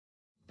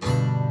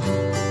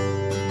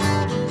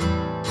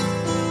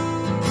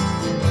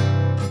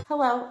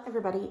Hello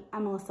everybody,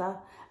 I'm Melissa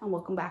and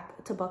welcome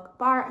back to Book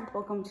Bar and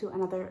welcome to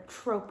another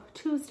Trope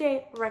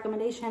Tuesday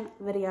recommendation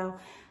video.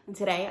 And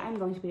today I'm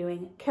going to be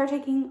doing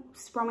caretaking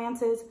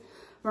romances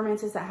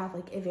that have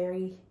like a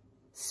very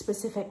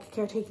specific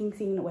caretaking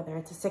scene, whether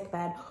it's a sick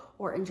bed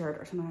or injured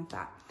or something like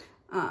that.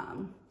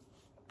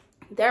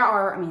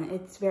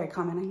 It's very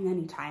common. I mean,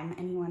 anytime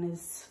anyone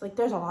is like,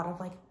 there's a lot of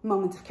like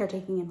moments of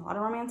caretaking in a lot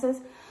of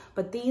romances,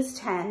 but these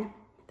 10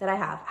 that I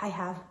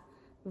have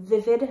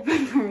vivid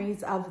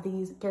memories of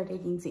these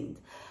caretaking scenes.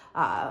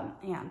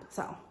 And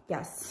so,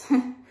 yes,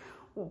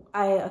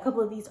 a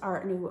couple of these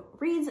are new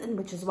reads, and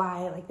which is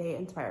why like they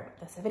inspired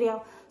this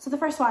video. So the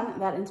first one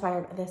that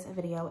inspired this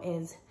video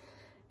is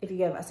If You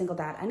Give a Single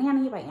Dad a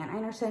Nanny by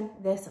Einerson.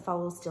 This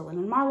follows Dylan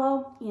and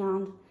Marlo,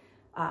 and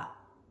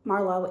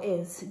Marlo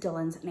is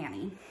Dylan's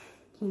nanny.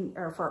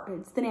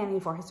 It's the nanny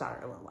for his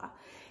daughter, Lola.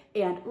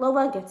 And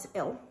Lola gets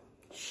ill.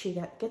 She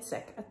gets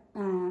sick,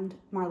 and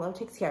Marlo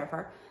takes care of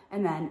her.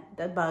 And then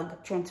the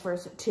bug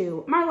transfers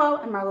to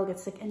Marlo, and Marlo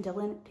gets sick, and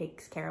Dylan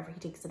takes care of her. He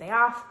takes the day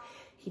off.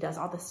 He does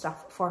all this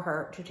stuff for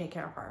her to take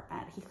care of her.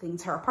 And he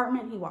cleans her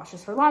apartment. He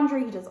washes her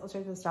laundry. He does all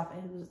sorts of stuff,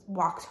 and he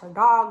walks her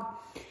dog.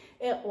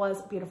 It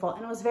was beautiful,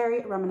 and it was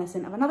very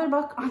reminiscent of another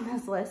book on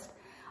this list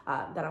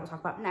that I will talk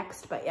about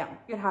next. But yeah,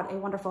 it had a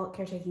wonderful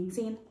caretaking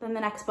scene. Then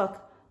the next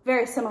book,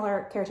 very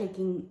similar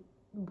caretaking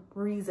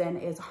reason,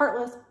 is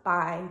Heartless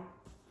by,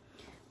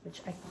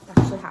 which I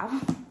actually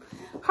have.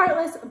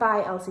 Heartless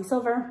by Elsie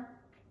Silver.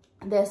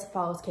 This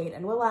follows Cade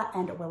and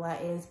Willa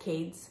is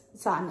Cade's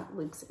son,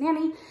 Luke's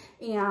nanny,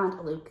 and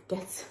Luke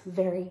gets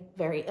very,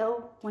 very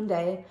ill one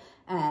day,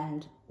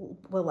 and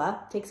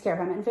Willa takes care of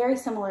him. And very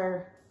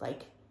similar,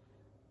 like,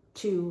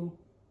 to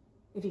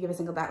If You Give a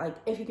Single Dad, like,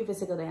 If You Give a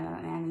Single Dad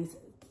a Nanny's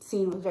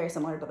scene was very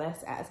similar to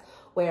this, as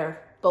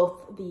where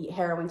both the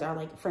heroines are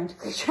like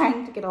frantically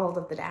trying to get a hold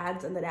of the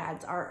dads, and the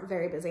dads are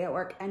very busy at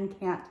work and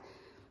can't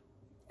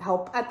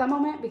help at the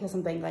moment because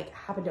something like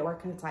happened at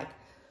work, and it's like,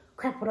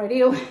 crap, what do I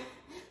do?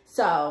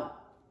 So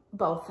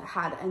both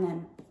had, and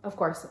then of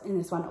course in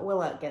this one,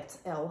 Willa gets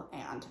ill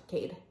and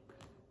Cade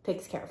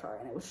takes care of her,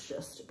 and it was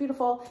just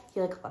beautiful.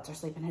 He like lets her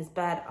sleep in his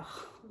bed.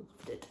 Oh,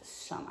 loved it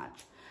so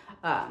much.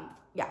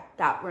 Yeah,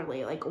 that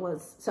really like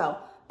was, so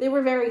they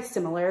were very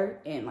similar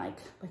in like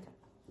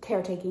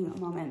caretaking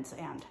moments,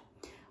 and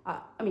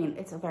I mean,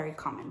 it's a very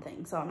common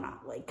thing, so I'm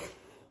not like,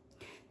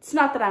 it's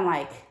not that I'm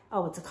like,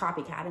 oh, it's a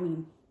copycat. I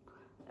mean,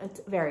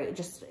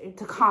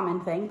 it's a common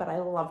thing, but I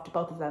loved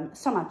both of them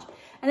so much.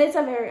 And it's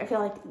I feel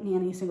like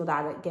Nanny Single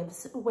Dad, it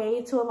gives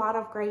way to a lot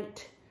of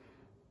great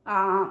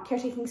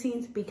caretaking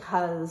scenes,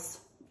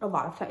 because a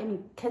lot of time, I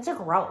mean, kids are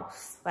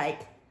gross.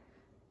 Like,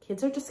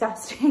 kids are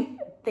disgusting.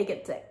 They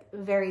get sick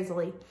very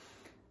easily.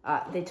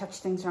 They touch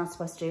things they're not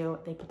supposed to.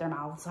 They put their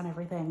mouths on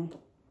everything.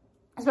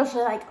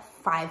 Especially like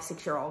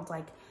 5-6-year-olds.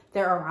 Like,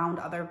 they're around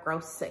other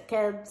gross, sick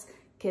kids.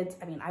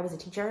 I mean, I was a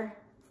teacher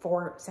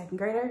for 2nd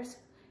graders.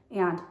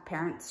 And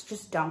parents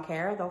just don't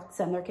care. They'll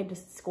send their kid to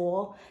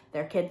school.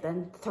 Their kid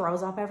then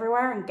throws up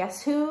everywhere. And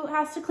guess who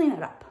has to clean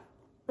it up?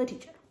 The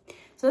teacher.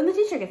 So then the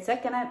teacher gets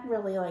sick, and it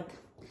really like,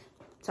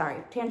 sorry,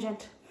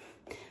 tangent.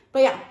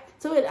 But yeah,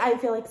 so I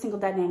feel like Single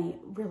Dad Nanny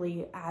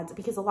really adds,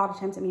 because a lot of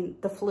times, I mean,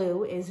 the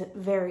flu is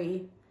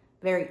very,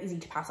 very easy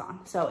to pass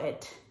on. So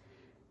it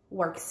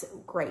works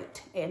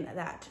great in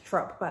that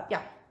trope. But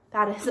yeah,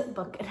 that is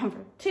book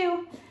number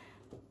 2.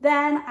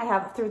 Then I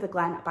have Through the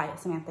Glen by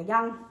Samantha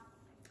Young.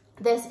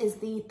 This is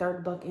the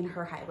 3rd book in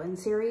her Highland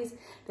series.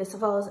 This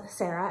follows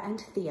Sarah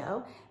and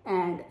Theo,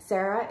 and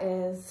Sarah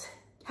has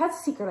a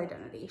secret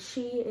identity.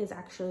 She is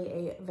actually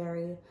a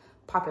very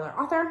popular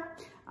author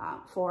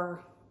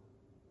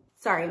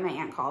sorry, my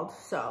aunt called,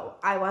 so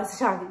I was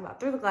talking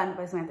about Through the Glen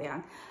by Samantha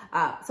Young.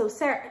 So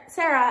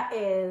Sarah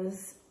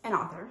is an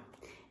author,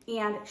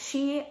 and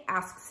she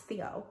asks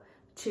Theo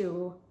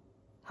to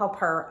help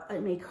her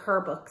make her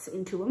books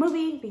into a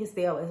movie, because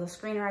Theo is a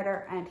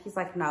screenwriter, and he's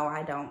like, no,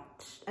 I don't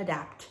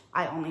adapt.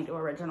 I only do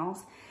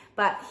originals.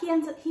 But he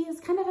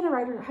is kind of in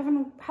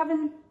a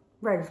having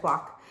writer's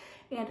block.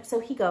 And so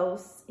he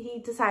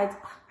decides,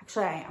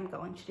 actually, I am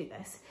going to do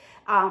this.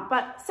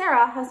 But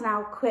Sarah has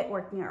now quit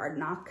working at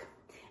Ardnock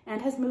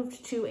and has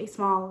moved to a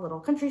small little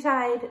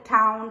countryside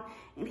town,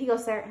 and he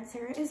goes there, and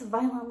Sarah is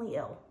violently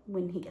ill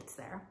when he gets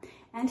there.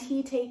 And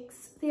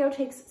Theo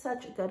takes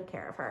such good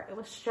care of her. It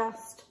was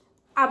just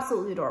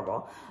absolutely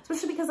adorable,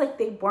 especially because like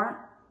they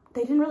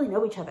didn't really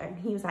know each other, and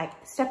he was like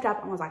stepped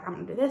up and was like, I'm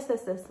gonna do this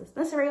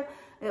for you.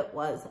 It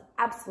was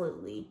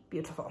absolutely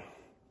beautiful.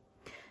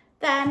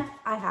 Then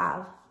I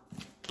have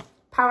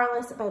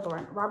Powerless by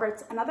Lauren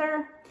Roberts.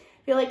 I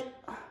feel like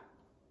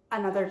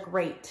another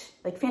great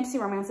like fantasy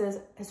romances,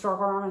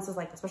 historical romances,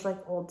 like especially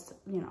like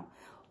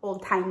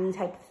old timey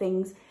type of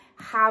things,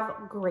 have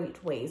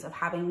great ways of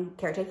having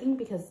caretaking,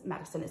 because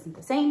medicine isn't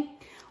the same.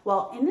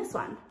 Well, in this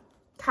one,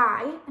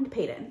 Kai and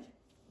Peyton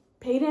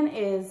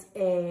is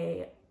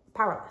a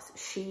powerless.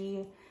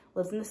 She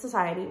lives in a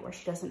society where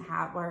she doesn't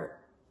have, why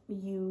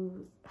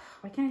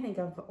can't I think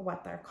of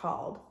what they're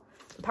called?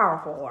 The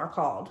powerful are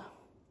called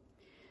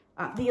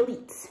the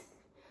elites.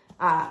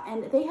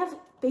 And they have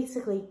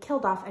basically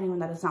killed off anyone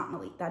that is not an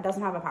elite, that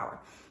doesn't have a power.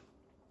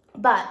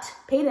 But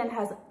Peyton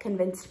has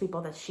convinced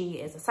people that she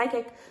is a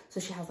psychic, so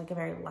she has like a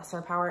very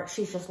lesser power.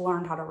 She's just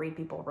learned how to read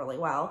people really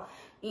well.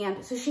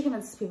 And so she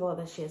convinces people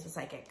that she is a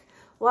psychic.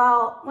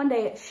 Well, one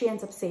day she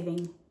ends up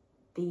saving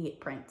the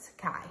Prince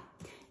Kai.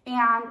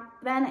 And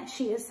then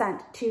she is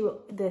sent to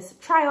this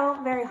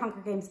trial, very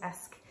Hunger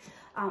Games-esque.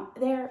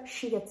 There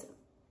she gets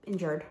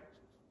injured,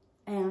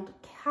 and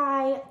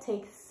Kai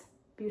takes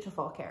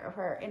beautiful care of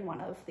her in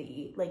one of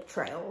the like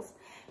trials.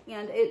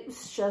 And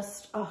it's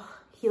just,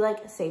 he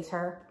like saves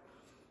her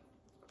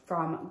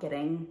from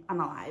getting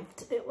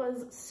unalived. It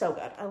was so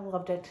good. I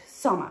loved it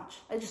so much.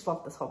 I just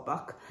loved this whole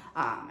book.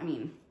 I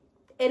mean,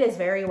 it is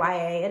very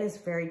YA. It is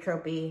very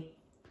tropey.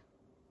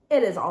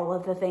 It is all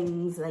of the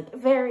things, like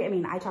very, I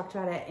mean, I talked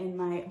about it in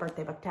my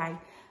birthday book tag.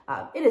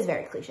 It is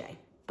very cliche,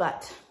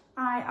 but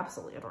I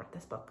absolutely adored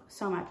this book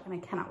so much, and I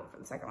cannot wait for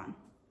the second one.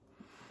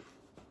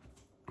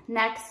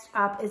 Next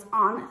up is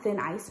On Thin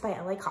Ice by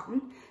L.A.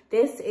 Cotton.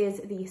 This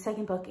is the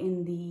second book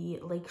in the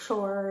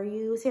Lakeshore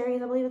U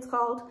series, I believe it's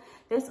called.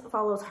 This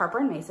follows Harper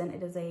and Mason.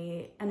 It is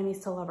a enemies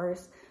to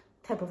lovers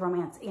type of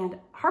romance, and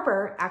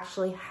Harper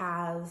actually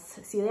has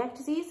celiac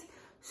disease.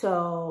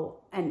 So,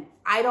 and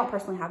I don't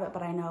personally have it,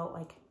 but I know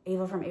like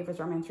Ava from Ava's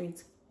Romance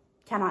Reads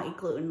cannot eat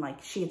gluten.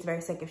 Like she gets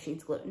very sick if she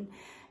eats gluten.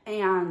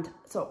 And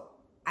so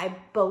I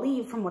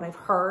believe from what I've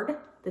heard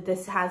that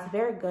this has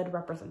very good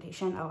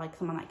representation of like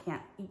someone that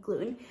can't eat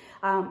gluten.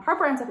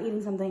 Harper ends up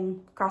eating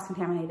something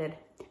cross-contaminated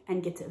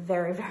and gets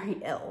very,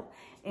 very ill.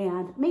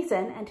 And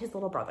Mason and his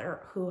little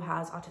brother, who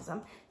has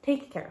autism,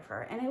 take care of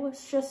her. And it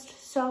was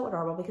just so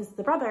adorable because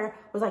the brother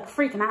was like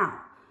freaking out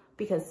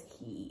because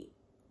he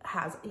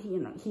has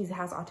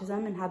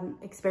autism and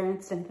hadn't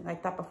experienced anything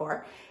like that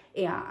before.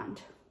 And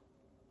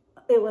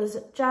it was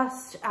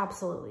just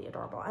absolutely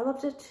adorable. I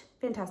loved it.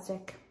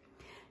 Fantastic.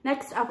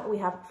 Next up, we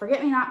have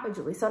Forget Me Not by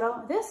Julie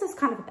Soto. This is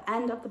kind of at the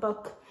end of the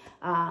book.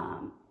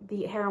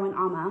 The heroine,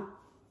 Amma,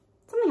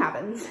 something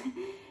happens.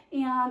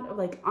 And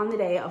like on the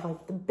day of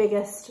like the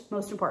biggest,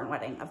 most important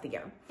wedding of the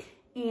year.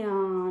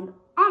 And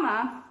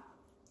Amma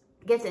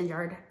gets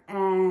injured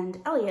and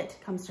Elliot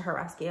comes to her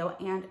rescue,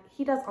 and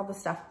he does all the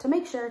stuff to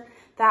make sure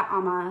that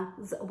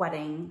Amma's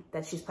wedding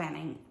that she's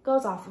planning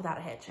goes off without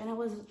a hitch. And it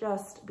was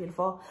just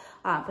beautiful.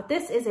 But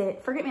this is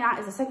Forget Me Not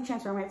is a second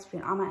chance romance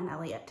between Amma and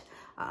Elliot.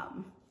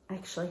 I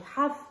actually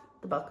have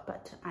the book,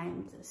 but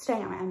I'm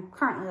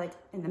currently like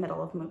in the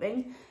middle of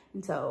moving,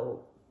 and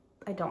so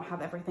I don't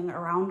have everything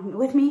around me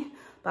with me,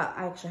 but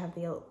I actually have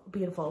the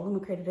beautiful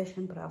Illumicrate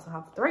edition, but I also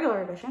have the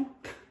regular edition,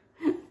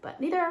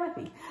 but neither are with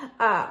me.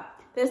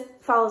 This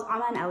follows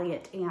Amma and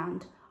Elliot,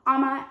 and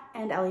Amma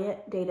and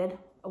Elliot dated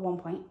at one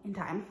point in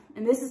time,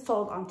 and this is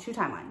told on two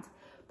timelines,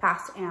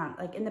 past and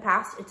like in the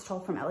past it's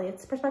told from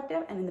Elliot's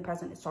perspective, and in the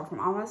present it's told from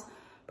Amma's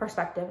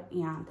perspective.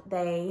 And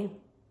they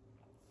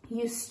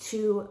used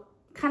to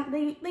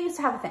they used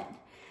to have a thing,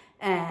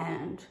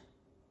 and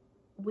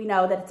we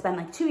know that it's been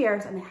like 2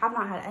 years and they have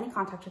not had any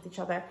contact with each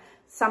other.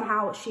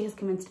 Somehow she has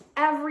convinced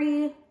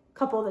every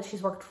couple that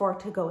she's worked for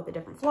to go with a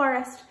different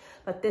florist,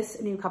 but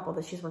this new couple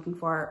that she's working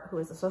for, who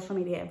is a social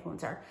media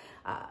influencer,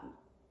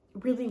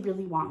 really,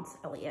 really wants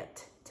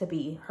Elliot to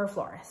be her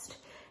florist.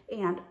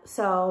 And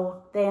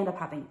so they end up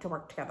having to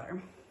work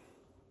together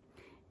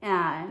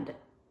and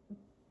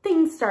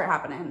things start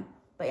happening.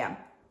 But yeah,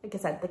 like I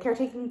said, the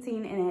caretaking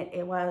scene in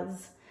it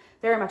was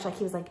very much like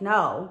he was like,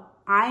 no,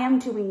 I am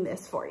doing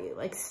this for you.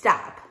 Like,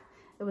 stop.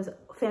 It was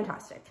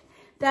fantastic.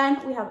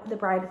 Then we have The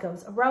Bride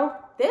Goes a Row.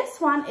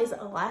 This one is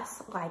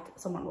less like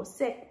someone was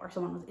sick or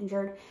someone was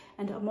injured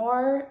and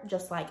more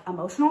just like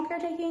emotional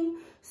caretaking.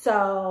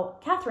 So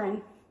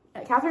Catherine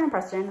and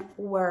Preston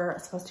were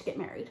supposed to get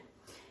married,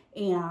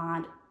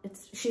 and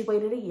she's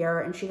waited a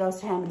year, and she goes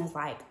to him and is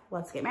like,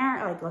 let's get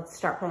married. Like, let's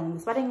start planning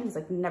this wedding. And he's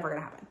like, never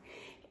gonna happen.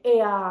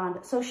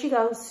 And so she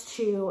goes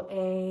to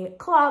a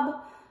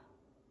club,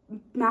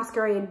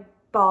 masquerade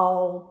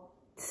ball,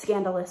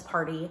 scandalous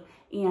party,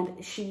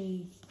 and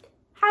she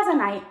has a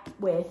night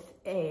with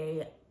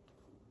a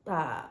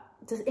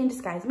in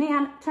disguise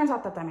man. Turns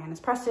out that man is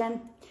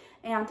Preston,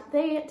 and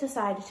they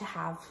decide to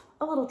have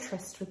a little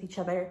tryst with each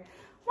other.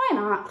 Why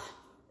not?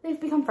 They've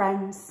become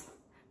friends.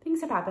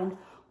 Things have happened.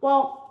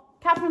 Well,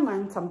 Catherine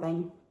learned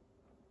something.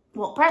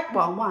 Well,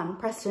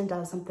 Preston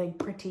does something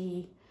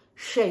pretty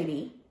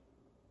shady.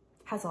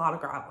 Has a lot of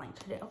groveling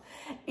to do.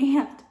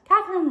 And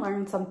Catherine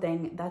learned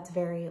something that's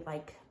very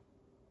like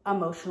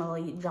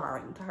emotionally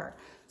jarring to her.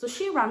 So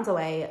she runs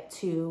away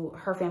to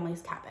her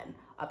family's cabin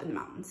up in the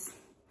mountains.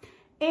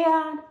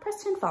 And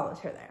Preston follows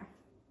her there.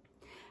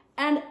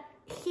 And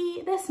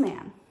this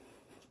man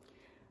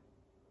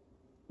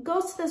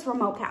goes to this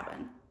remote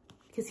cabin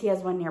because he has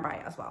one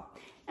nearby as well.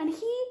 And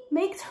he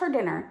makes her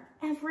dinner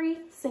every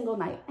single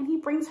night. And he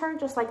brings her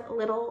just like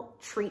little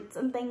treats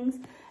and things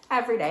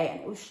every day.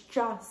 And it was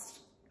just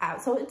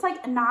out. So it's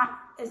like not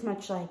as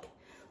much like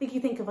you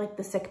think of like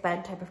the sick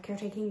bed type of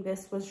caretaking.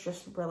 This was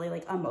just really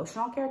like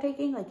emotional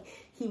caretaking. Like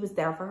he was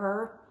there for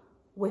her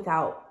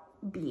without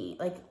being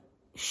like,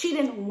 she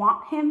didn't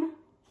want him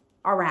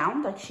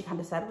around, like she kind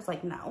of said, was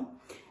like, no.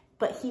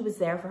 But he was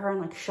there for her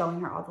and like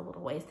showing her all the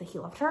little ways that he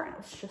loved her. And it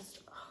was just,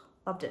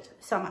 loved it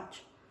so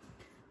much.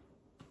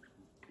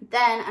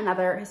 Then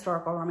another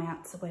historical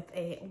romance with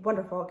a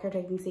wonderful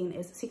caretaking scene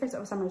is Secrets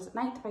of a Summer's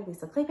Night by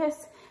Lisa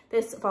Kleypas.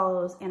 This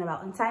follows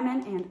Annabelle and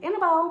Simon, and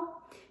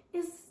Annabelle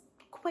is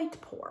quite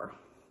poor.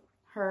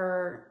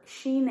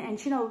 She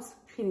knows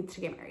she needs to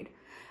get married,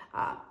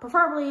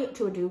 preferably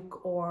to a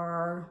duke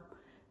or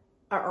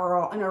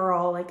an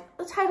earl, like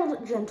a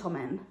titled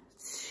gentleman,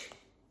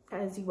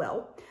 as you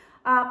will.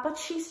 But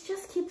she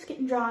just keeps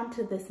getting drawn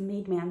to this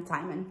maid man,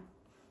 Simon.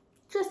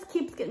 Just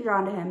keeps getting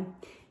drawn to him.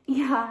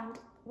 And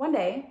one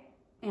day,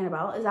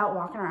 Annabelle is out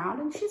walking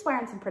around and she's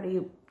wearing some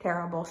pretty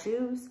terrible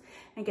shoes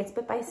and gets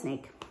bit by a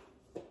snake.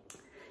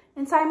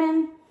 And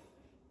Simon,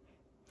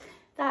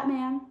 that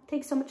man,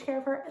 takes so much care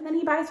of her, and then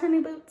he buys her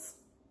new boots.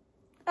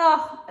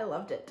 Oh, I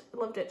loved it. I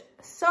loved it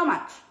so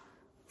much.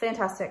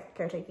 Fantastic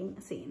caretaking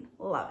scene.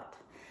 Love it.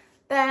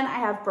 Then I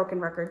have Broken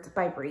Records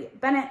by Bree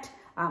Bennett,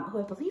 who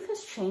I believe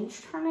has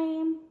changed her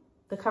name.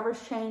 The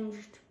cover's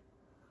changed.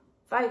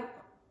 By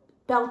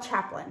Belle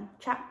Chapman.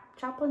 Chapman?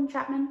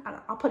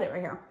 I'll put it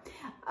right here.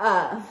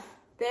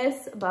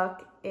 This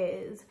book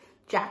is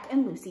Jack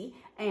and Lucy,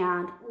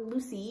 and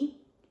Lucy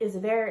is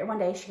one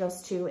day she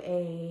goes to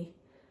a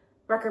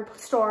record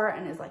store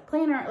and is like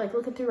playing her, like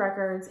looking through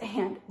records,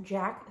 and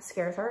Jack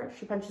scares her.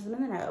 She punches him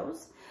in the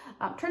nose.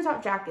 Turns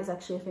out Jack is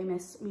actually a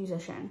famous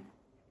musician,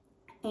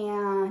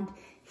 and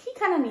he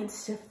kind of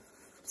needs to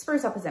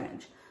spruce up his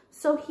image.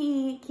 So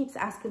he keeps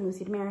asking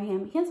Lucy to marry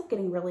him. He ends up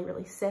getting really,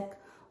 really sick.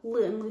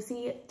 And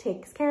Lucy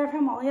takes care of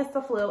him while he has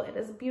the flu. It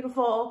is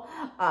beautiful.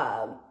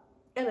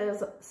 It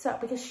is so,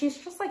 because she's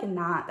just like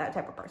not that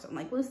type of person.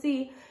 Like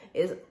Lucy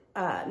is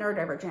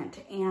neurodivergent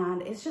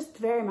and is just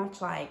very much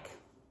like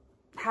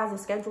has a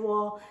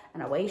schedule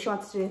and a way she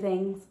wants to do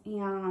things,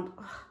 and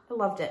I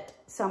loved it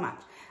so much.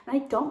 And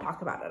I don't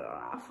talk about it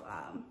enough.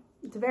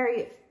 It's a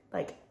very,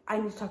 like, I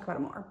need to talk about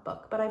it more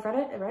book, but I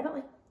read it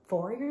like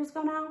 4 years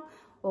ago now.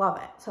 Love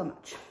it so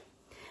much.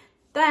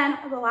 Then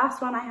the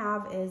last one I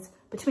have is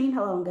Between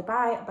Hello and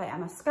Goodbye by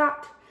Emma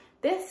Scott.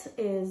 This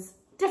is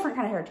different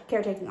kind of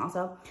caretaking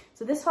also.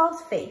 So this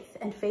follows Faith,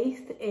 and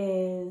Faith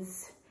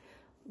is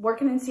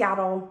working in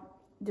Seattle,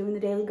 doing the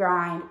daily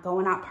grind,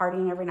 going out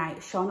partying every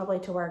night, showing up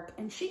late to work,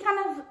 and she kind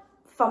of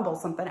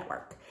fumbles something at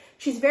work.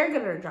 She's very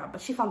good at her job, but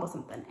she fumbles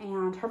something,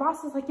 and her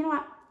boss is like, you know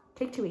what,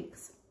 take 2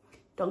 weeks.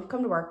 Don't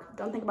come to work.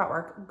 Don't think about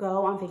work.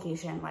 Go on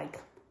vacation. Like,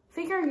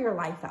 figure your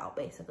life out,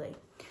 basically.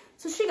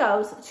 So she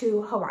goes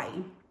to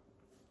Hawaii.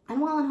 And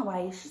while in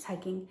Hawaii, she's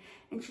hiking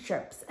and she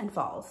trips and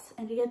falls.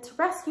 And she gets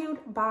rescued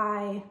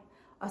by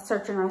a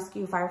search and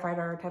rescue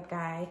firefighter type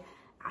guy,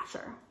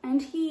 Asher.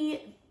 And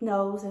he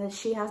knows that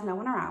she has no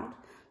one around.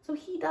 So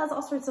he does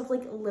all sorts of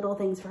like little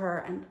things for her,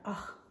 and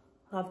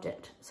loved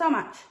it so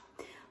much.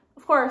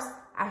 Of course,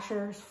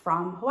 Asher's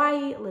from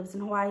Hawaii, lives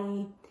in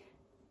Hawaii.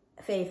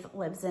 Faith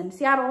lives in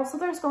Seattle. So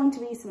there's going to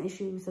be some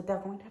issues that they're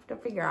going to have to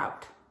figure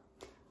out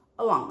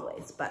along the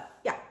ways. But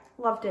yeah,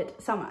 loved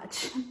it so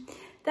much.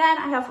 Then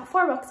I have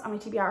 4 books on my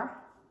TBR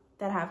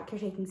that have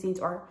caretaking scenes,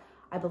 or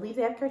I believe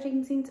they have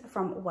caretaking scenes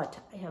from what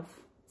I have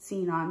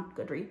seen on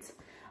Goodreads.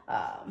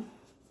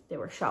 They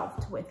were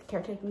shelved with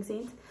caretaking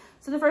scenes.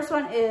 So the first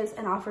one is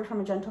An Offer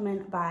from a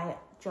Gentleman by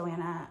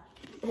Julia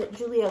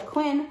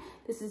Quinn.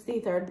 This is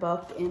the 3rd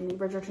book in the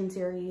Bridgerton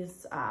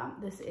series.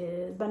 This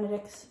is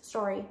Benedict's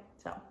story.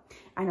 So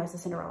I know it's a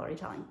Cinderella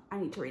retelling. I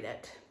need to read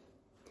it.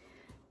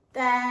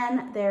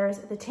 Then there's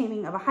The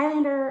Taming of a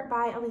Highlander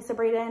by Elisa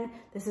Braden.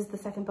 This is the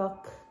 2nd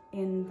book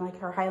in like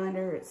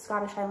her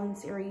Scottish Highland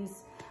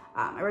series.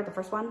 I read the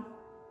first one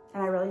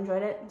and I really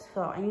enjoyed it,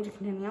 so I need to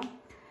continue.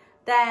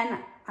 Then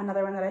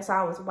another one that I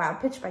saw was Wild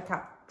Pitch by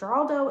Kat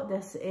Geraldo.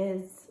 This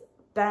is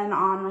been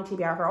on my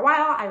TBR for a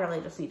while. I really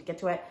just need to get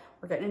to it.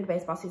 We're getting into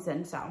baseball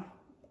season, so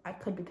I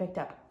could be picked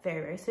up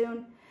very, very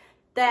soon.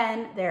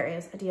 Then there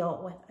is A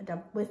Deal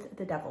with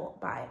the Devil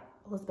by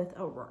Elizabeth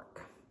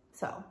O'Rourke.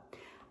 So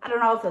I don't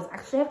know if those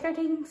actually have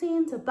caretaking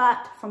scenes,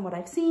 but from what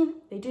I've seen,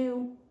 they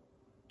do.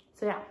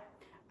 So yeah,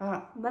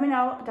 let me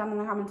know down in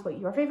the comments what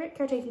your favorite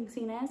caretaking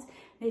scene is.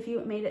 And if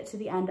you made it to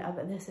the end of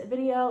this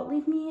video,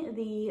 leave me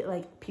the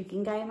like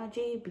puking guy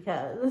emoji,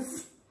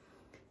 because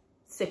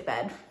sick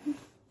bed.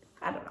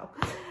 I don't know.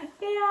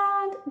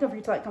 And don't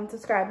forget to like, comment,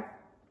 subscribe,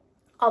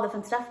 all the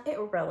fun stuff. It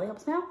really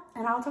helps me out.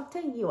 And I'll talk to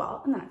you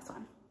all in the next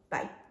one.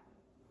 Bye.